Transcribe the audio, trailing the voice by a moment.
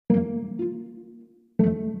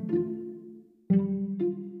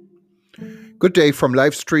Good day from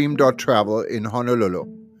Livestream.travel in Honolulu.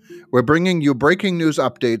 We're bringing you breaking news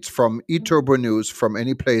updates from eTurbo News from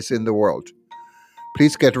any place in the world.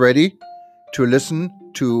 Please get ready to listen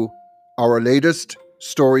to our latest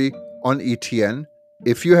story on ETN.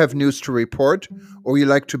 If you have news to report or you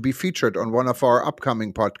like to be featured on one of our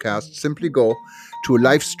upcoming podcasts, simply go to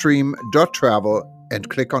livestream.travel and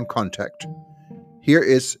click on contact. Here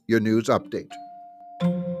is your news update.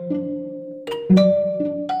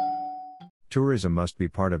 Tourism must be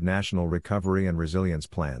part of national recovery and resilience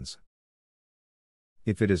plans.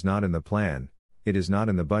 If it is not in the plan, it is not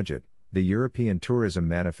in the budget. The European Tourism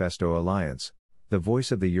Manifesto Alliance, the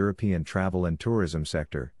voice of the European travel and tourism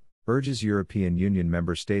sector, urges European Union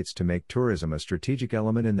member states to make tourism a strategic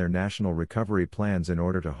element in their national recovery plans in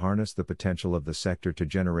order to harness the potential of the sector to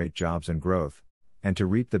generate jobs and growth, and to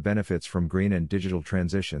reap the benefits from green and digital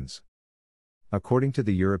transitions. According to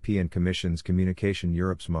the European Commission's communication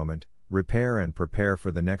Europe's Moment, Repair and Prepare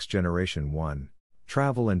for the Next Generation 1,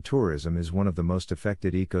 travel and tourism is one of the most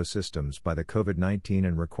affected ecosystems by the COVID-19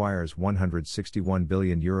 and requires €161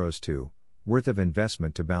 billion worth of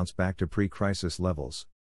investment to bounce back to pre-crisis levels.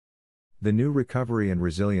 The new Recovery and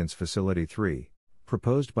Resilience Facility 3,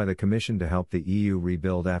 proposed by the Commission to help the EU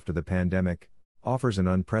rebuild after the pandemic, offers an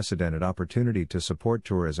unprecedented opportunity to support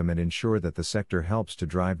tourism and ensure that the sector helps to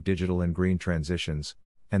drive digital and green transitions,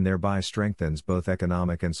 and thereby strengthens both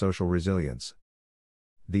economic and social resilience.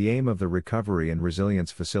 The aim of the Recovery and Resilience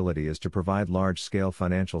Facility is to provide large-scale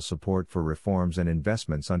financial support for reforms and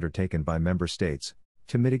investments undertaken by member states,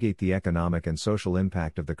 to mitigate the economic and social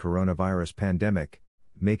impact of the coronavirus pandemic,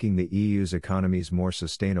 making the EU's economies more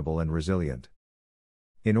sustainable and resilient.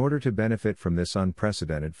 In order to benefit from this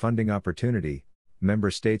unprecedented funding opportunity, member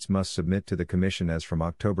states must submit to the Commission as from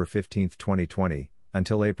October 15, 2020,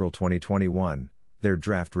 until April 2021, their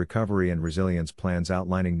draft recovery and resilience plans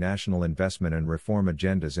outlining national investment and reform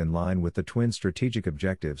agendas in line with the twin strategic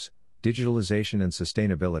objectives, digitalization and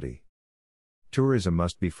sustainability. Tourism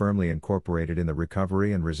must be firmly incorporated in the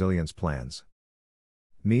recovery and resilience plans.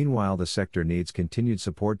 Meanwhile, the sector needs continued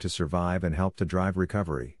support to survive and help to drive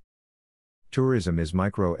recovery. Tourism is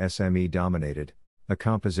micro-SME dominated, a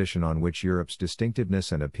composition on which Europe's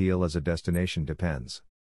distinctiveness and appeal as a destination depends.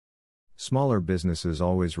 Smaller businesses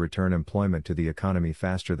always return employment to the economy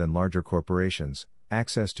faster than larger corporations.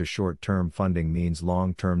 Access to short-term funding means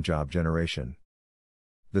long-term job generation.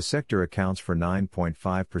 The sector accounts for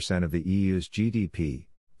 9.5% of the EU's GDP,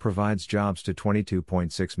 provides jobs to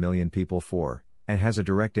 22.6 million people and has a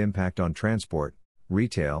direct impact on transport,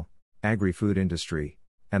 retail, agri-food industry,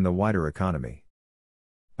 and the wider economy.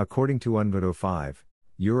 According to UNVIDO 5,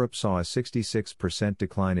 Europe saw a 66%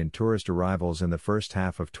 decline in tourist arrivals in the first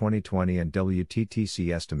half of 2020, and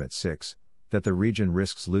WTTC estimates 6, that the region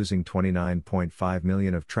risks losing 29.5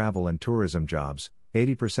 million of travel and tourism jobs,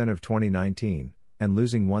 80% of 2019, and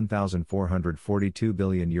losing €1,442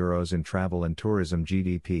 billion in travel and tourism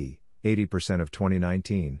GDP, 80% of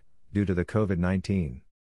 2019, due to the COVID-19.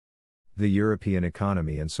 The European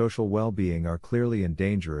economy and social well-being are clearly in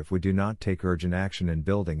danger if we do not take urgent action in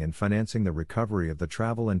building and financing the recovery of the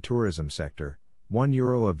travel and tourism sector.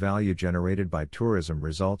 €1 of value generated by tourism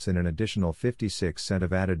results in an additional 56 cents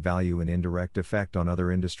of added value and indirect effect on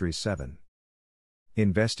other industries. 7.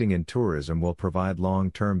 Investing in tourism will provide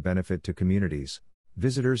long-term benefit to communities,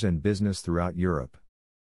 visitors and business throughout Europe.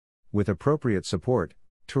 With appropriate support,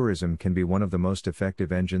 tourism can be one of the most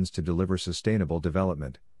effective engines to deliver sustainable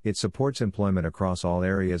development. It supports employment across all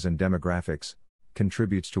areas and demographics,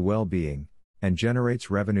 contributes to well-being, and generates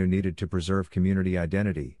revenue needed to preserve community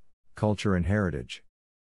identity, culture and heritage.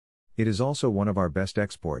 It is also one of our best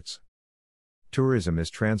exports. Tourism is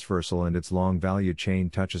transversal and its long value chain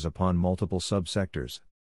touches upon multiple subsectors.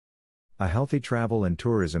 A healthy travel and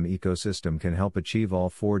tourism ecosystem can help achieve all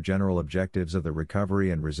four general objectives of the Recovery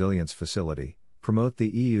and Resilience Facility: promote the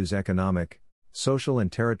EU's economic, social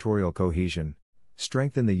and territorial cohesion,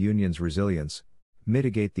 strengthen the Union's resilience,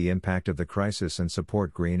 mitigate the impact of the crisis and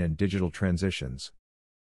support green and digital transitions.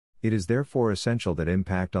 It is therefore essential that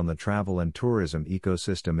impact on the travel and tourism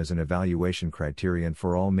ecosystem is an evaluation criterion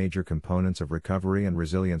for all major components of recovery and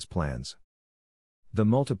resilience plans. The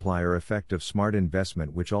multiplier effect of smart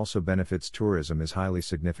investment, which also benefits tourism, is highly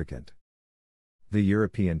significant. The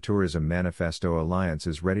European Tourism Manifesto Alliance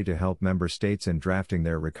is ready to help member states in drafting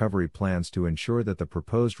their recovery plans to ensure that the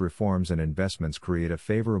proposed reforms and investments create a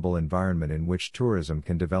favorable environment in which tourism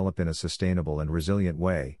can develop in a sustainable and resilient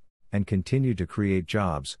way, and continue to create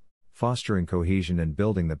jobs, fostering cohesion and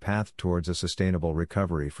building the path towards a sustainable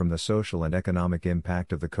recovery from the social and economic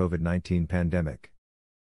impact of the COVID-19 pandemic.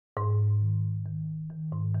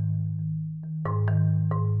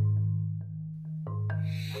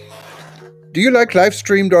 Do you like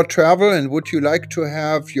Livestream.travel and would you like to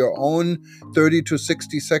have your own 30 to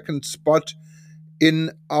 60 second spot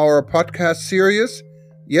in our podcast series?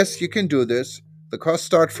 Yes, you can do this. The costs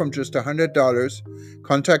start from just $100.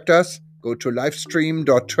 Contact us. Go to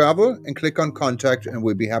livestream.travel and click on contact and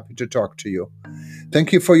we'll be happy to talk to you.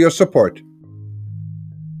 Thank you for your support.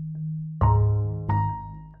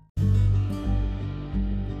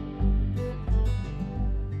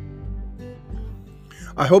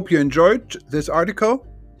 I hope you enjoyed this article.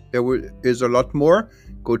 There is a lot more.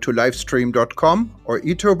 Go to livestream.com or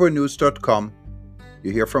eturbonews.com.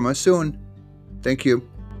 You hear from us soon. Thank you.